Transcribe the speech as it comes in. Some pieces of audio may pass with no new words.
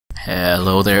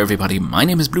Hello there everybody, my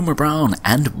name is Bloomer Brown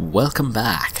and welcome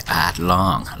back at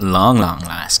long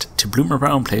last to Bloomer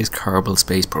Brown Plays Kerbal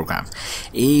Space Program,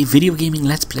 a video gaming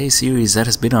let's play series that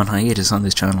has been on hiatus on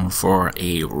this channel for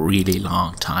a really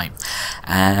long time.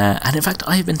 And in fact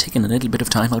I've been taking a little bit of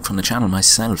time out from the channel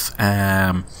myself.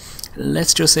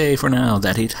 Let's just say for now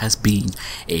that it has been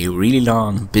a really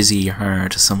long, busy,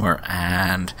 hard summer,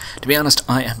 and to be honest,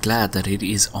 I am glad that it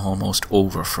is almost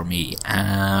over for me.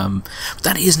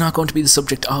 That is not going to be the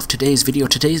subject of today's video.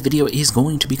 Today's video is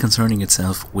going to be concerning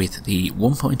itself with the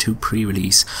 1.2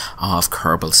 pre-release of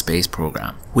Kerbal Space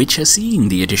Program, which has seen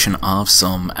the addition of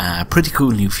some pretty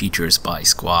cool new features by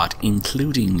Squad,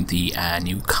 including the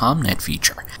new ComNet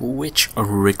feature, which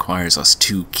requires us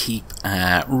to keep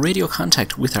radio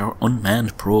contact with our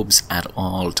unmanned probes at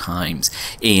all times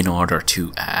in order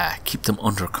to keep them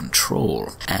under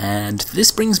control. And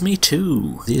this brings me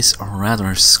to this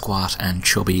rather squat and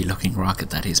chubby looking rocket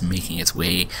that is making its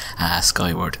way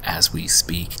skyward as we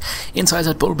speak. Inside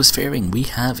that bulbous fairing we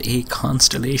have a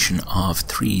constellation of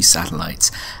 3 satellites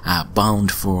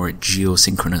bound for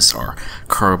geosynchronous or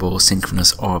Kerbal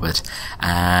orbit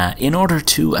in order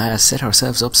to set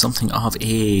ourselves up something of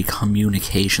a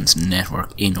communications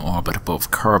network in orbit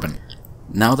above Kerbal.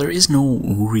 Now there is no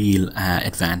real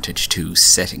advantage to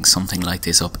setting something like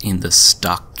this up in the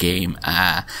stock game,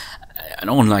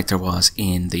 unlike there was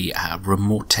in the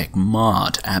Remote Tech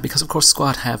mod, because of course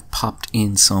Squad have popped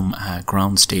in some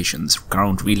ground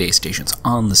relay stations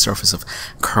on the surface of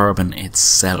Kerbal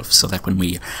itself, so that when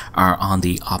we are on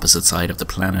the opposite side of the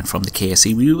planet from the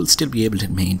KSC we will still be able to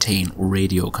maintain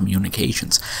radio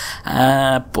communications.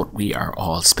 But we are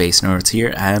all space nerds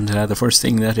here, and the first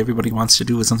thing that everybody wants to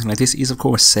do with something like this is of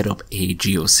course set up a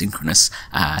geosynchronous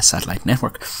satellite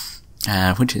network.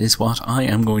 Which is what I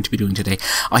am going to be doing today.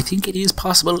 I think it is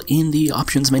possible in the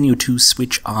options menu to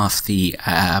switch off the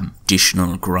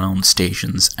additional ground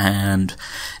stations, and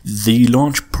the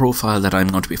launch profile that I'm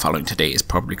going to be following today is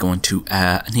probably going to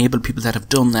enable people that have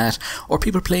done that, or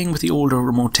people playing with the older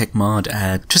Remote Tech mod,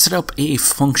 to set up a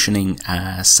functioning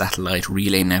satellite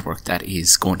relay network that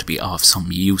is going to be of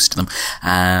some use to them.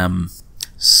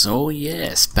 So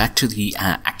yes, back to the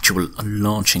actual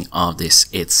launching of this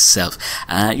itself.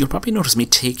 You'll probably notice me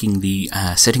taking the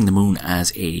setting the moon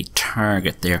as a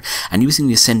target there, and using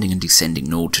the ascending and descending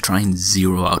node to try and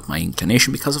zero out my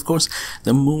inclination, because of course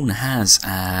the moon has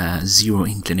zero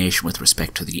inclination with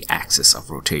respect to the axis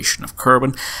of rotation of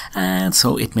Kerbal, and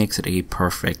so it makes it a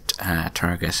perfect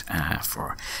target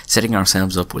for setting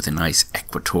ourselves up with a nice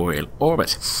equatorial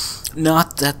orbit.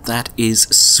 Not that that is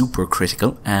super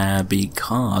critical,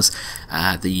 because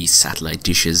the satellite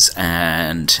dishes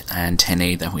and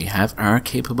antennae that we have are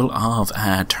capable of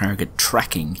target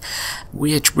tracking,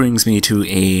 which brings me to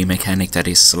a mechanic that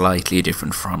is slightly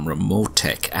different from Remote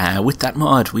Tech. With that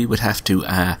mod we would have to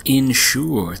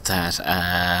ensure that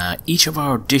each of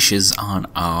our dishes on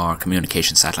our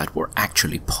communication satellite were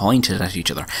actually pointed at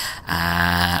each other.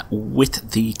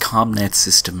 With the ComNet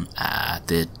system,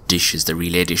 the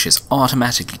relay dishes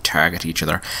automatically target each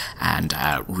other and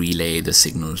relay the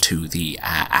signal to the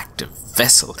active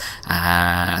vessel.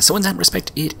 So in that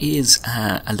respect it is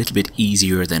a little bit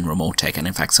easier than Remote Tech, and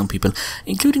in fact some people,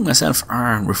 including myself,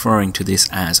 are referring to this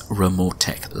as Remote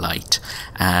Tech Lite.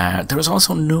 There is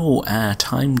also no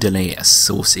time delay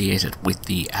associated with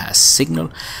the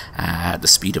signal. The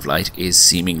speed of light is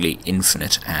seemingly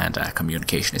infinite, and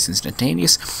communication is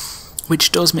instantaneous,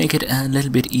 which does make it a little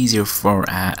bit easier for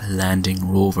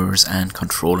landing rovers and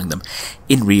controlling them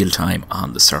in real time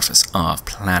on the surface of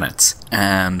planets.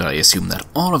 And I assume that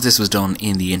all of this was done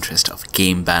in the interest of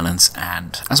game balance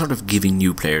and sort of giving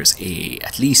new players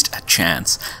at least a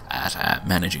chance at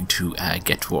managing to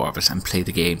get to orbit and play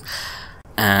the game.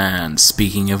 And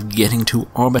speaking of getting to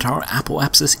orbit, our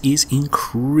apoapsis is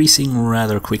increasing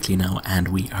rather quickly now, and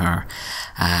we are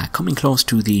coming close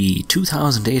to the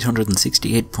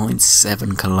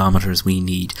 2,868.7 kilometers we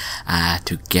need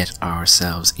to get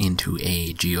ourselves into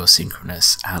a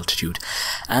geosynchronous altitude.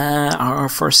 Our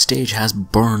first stage has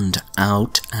burned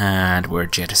out, and we're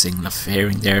jettisoning the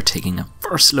fairing there, taking a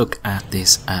first look at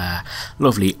this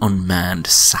lovely unmanned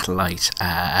satellite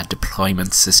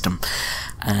deployment system.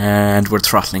 And we're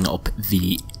throttling up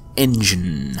the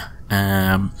engine.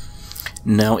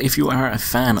 Now, if you are a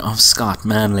fan of Scott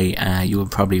Manley, you will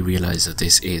probably realise that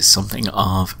this is something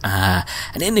of an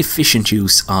inefficient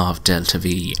use of Delta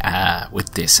V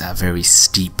with this very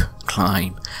steep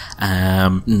climb.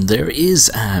 There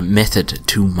is a method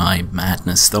to my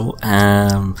madness, though.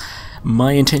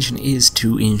 My intention is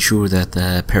to ensure that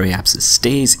the periapsis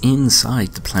stays inside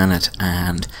the planet,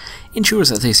 and ensures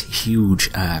that this huge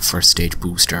first stage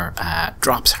booster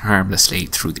drops harmlessly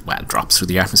through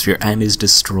the atmosphere and is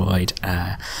destroyed,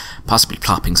 possibly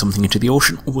plopping something into the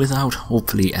ocean without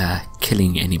hopefully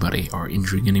killing anybody or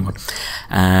injuring anyone.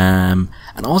 And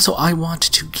also I want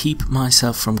to keep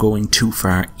myself from going too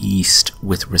far east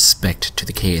with respect to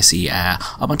the KSE.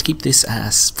 I want to keep this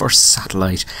first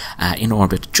satellite in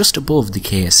orbit just above the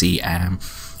KSE,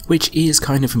 which is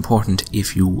kind of important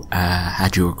if you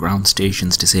had your ground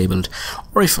stations disabled,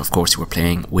 or if of course you were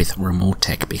playing with remote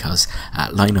tech, because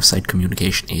line of sight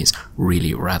communication is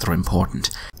really rather important.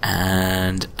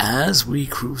 And as we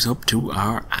cruise up to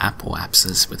our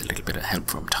apoapsis with a little bit of help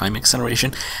from time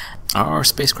acceleration, our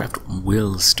spacecraft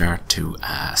will start to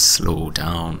slow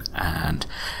down, and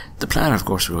the planet of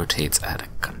course rotates at a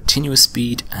continuous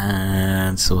speed,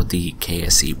 and so the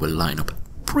KSE will line up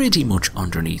pretty much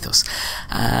underneath us.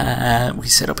 We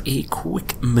set up a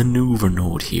quick maneuver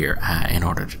node here in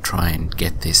order to try and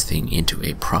get this thing into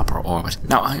a proper orbit.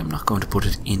 Now I am not going to put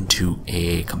it into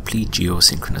a complete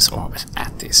geosynchronous orbit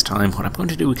at this time. What I'm going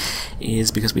to do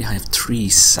is, because we have 3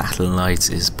 satellites,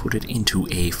 is put it into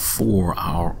a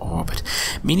 4-hour orbit,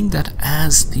 meaning that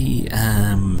as the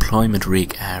deployment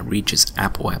rig reaches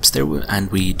apoaps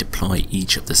and we deploy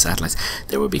each of the satellites,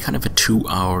 there will be kind of a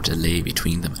 2-hour delay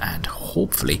between them, and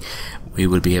hopefully we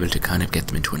will be able to kind of get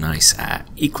them into a nice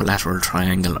equilateral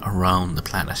triangle around the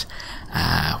planet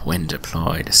when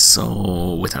deployed.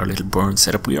 So with our little burn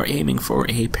setup, we are aiming for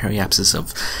a periapsis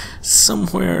of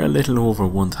somewhere a little over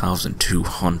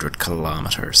 1,200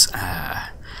 kilometers.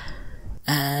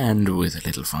 And with a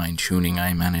little fine tuning,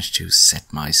 I managed to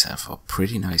set myself up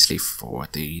pretty nicely for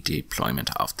the deployment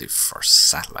of the first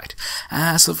satellite.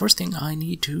 So the first thing I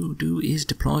need to do is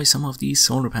deploy some of these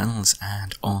solar panels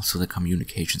and also the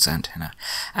communications antenna,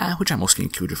 which I mostly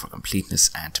included for completeness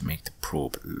and to make the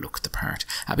probe look the part.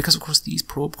 Because of course these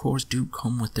probe cores do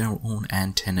come with their own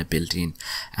antenna built in,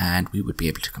 and we would be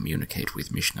able to communicate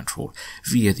with mission control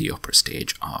via the upper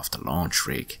stage of the launch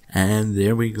rig. And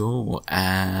there we go.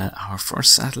 Our first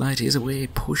satellite is away,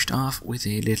 pushed off with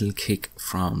a little kick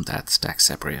from that stack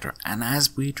separator, and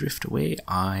as we drift away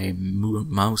I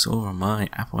mouse over my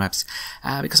apoaps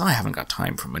because I haven't got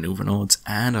time for maneuver nodes,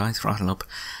 and I throttle up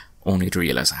only to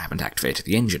realise I haven't activated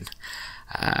the engine.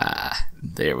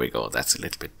 There we go, that's a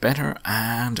little bit better,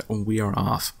 and we are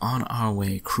off on our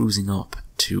way, cruising up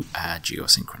to a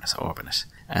geosynchronous orbit.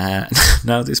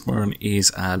 Now this burn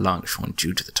is a longish one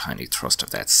due to the tiny thrust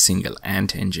of that single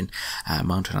ant engine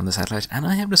mounted on the satellite, and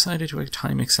I have decided to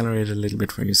time accelerate a little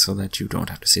bit for you so that you don't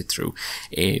have to sit through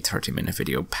a 30-minute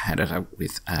video padded out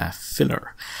with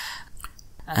filler.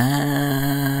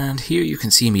 And here you can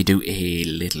see me do a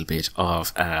little bit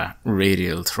of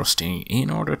radial thrusting in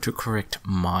order to correct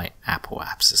my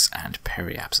apoapsis and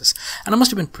periapsis, and I must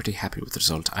have been pretty happy with the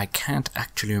result. I can't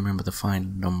actually remember the final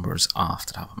numbers off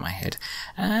the top of my head,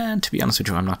 and to be honest with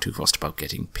you, I'm not too fussed about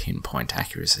getting pinpoint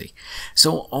accuracy.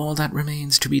 So all that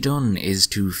remains to be done is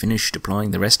to finish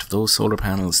deploying the rest of those solar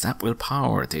panels that will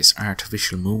power this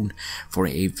artificial moon for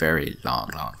a very long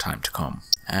time to come.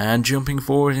 And jumping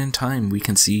forward in time, we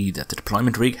can see that the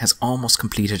deployment rig has almost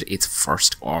completed its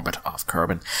first orbit of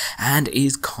Kerbal and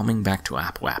is coming back to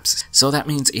apoapsis. So that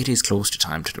means it is close to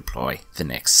time to deploy the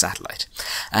next satellite.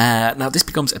 Now this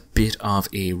becomes a bit of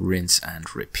a rinse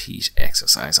and repeat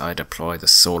exercise. I deploy the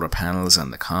solar panels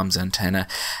and the comms antenna,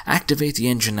 activate the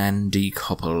engine and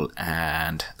decouple,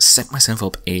 and set myself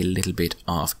up a little bit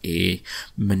of a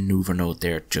maneuver node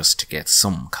there just to get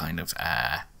some kind of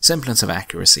semblance of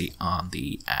accuracy on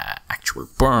the actual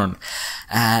burn.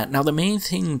 Now the main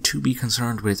thing to be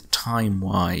concerned with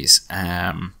time-wise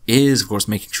is of course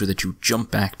making sure that you jump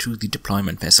back to the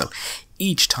deployment vessel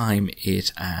each time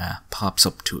it pops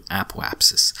up to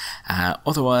apoapsis.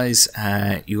 Otherwise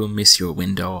you will miss your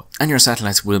window and your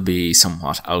satellites will be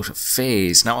somewhat out of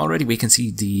phase. Now already we can see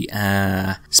the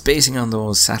spacing on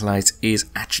those satellites is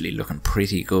actually looking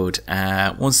pretty good.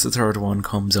 Once the third one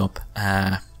comes up,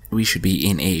 we should be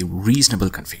in a reasonable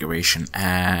configuration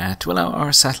to allow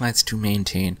our satellites to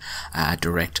maintain a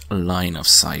direct line of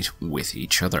sight with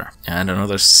each other. And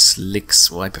another slick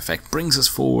swipe effect brings us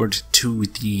forward to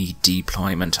the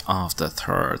deployment of the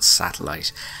third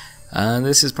satellite.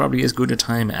 This is probably as good a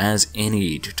time as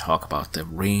any to talk about the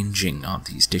ranging of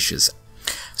these dishes.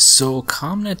 So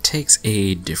ComNet takes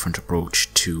a different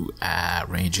approach to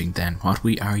ranging than what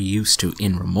we are used to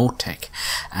in remote tech.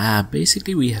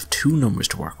 Basically we have two numbers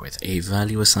to work with, a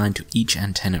value assigned to each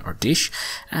antenna or dish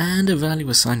and a value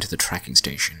assigned to the tracking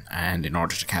station, and in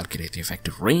order to calculate the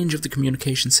effective range of the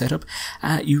communication setup,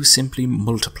 you simply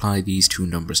multiply these two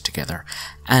numbers together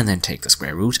and then take the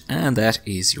square root, and that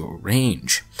is your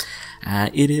range.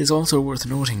 It is also worth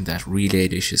noting that relay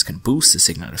dishes can boost the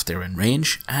signal if they're in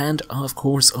range, and of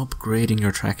course upgrading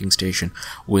your tracking station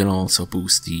will also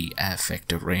boost the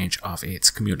effective range of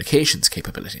its communications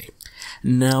capability.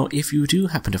 Now, if you do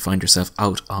happen to find yourself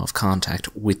out of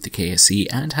contact with the KSC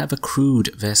and have a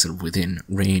crewed vessel within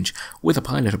range with a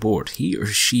pilot aboard, he or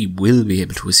she will be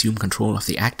able to assume control of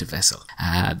the active vessel,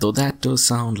 though that does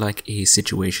sound like a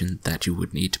situation that you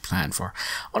would need to plan for,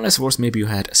 unless of course maybe you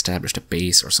had established a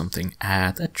base or something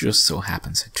that just so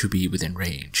happens to be within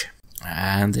range.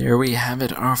 And there we have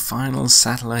it, our final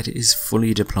satellite is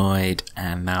fully deployed,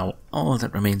 and now all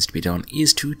that remains to be done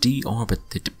is to deorbit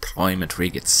the deployment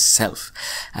rig itself.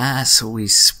 So we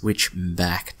switch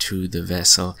back to the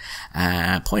vessel,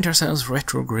 point ourselves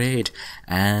retrograde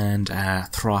and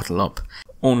throttle up,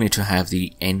 only to have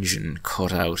the engine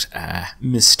cut out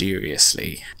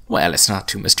mysteriously. Well, it's not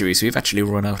too mysterious, we've actually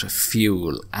run out of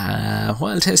fuel.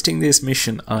 While testing this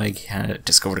mission, I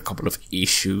discovered a couple of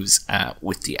issues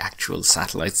with the actual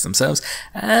satellites themselves,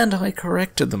 and I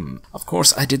corrected them. Of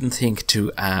course, I didn't think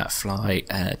to fly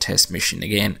a test mission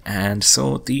again, and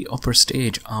so the upper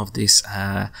stage of this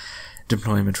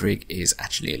deployment rig is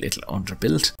actually a little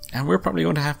underbuilt, and we're probably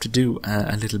going to have to do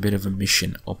a little bit of a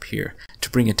mission up here to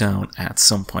bring it down at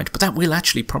some point, but that will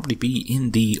actually probably be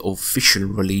in the official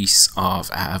release of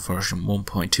version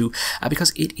 1.2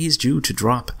 because it is due to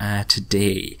drop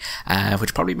today,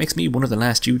 which probably makes me one of the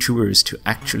last YouTubers to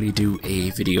actually do a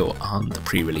video on the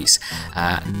pre-release,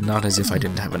 not as if I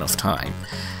didn't have enough time.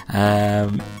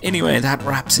 Anyway, that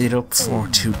wraps it up for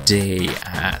today.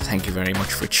 Thank you very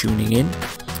much for tuning in.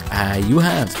 You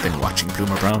have been watching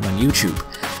Bloomer Brown on YouTube,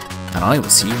 and I will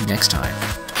see you next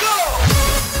time.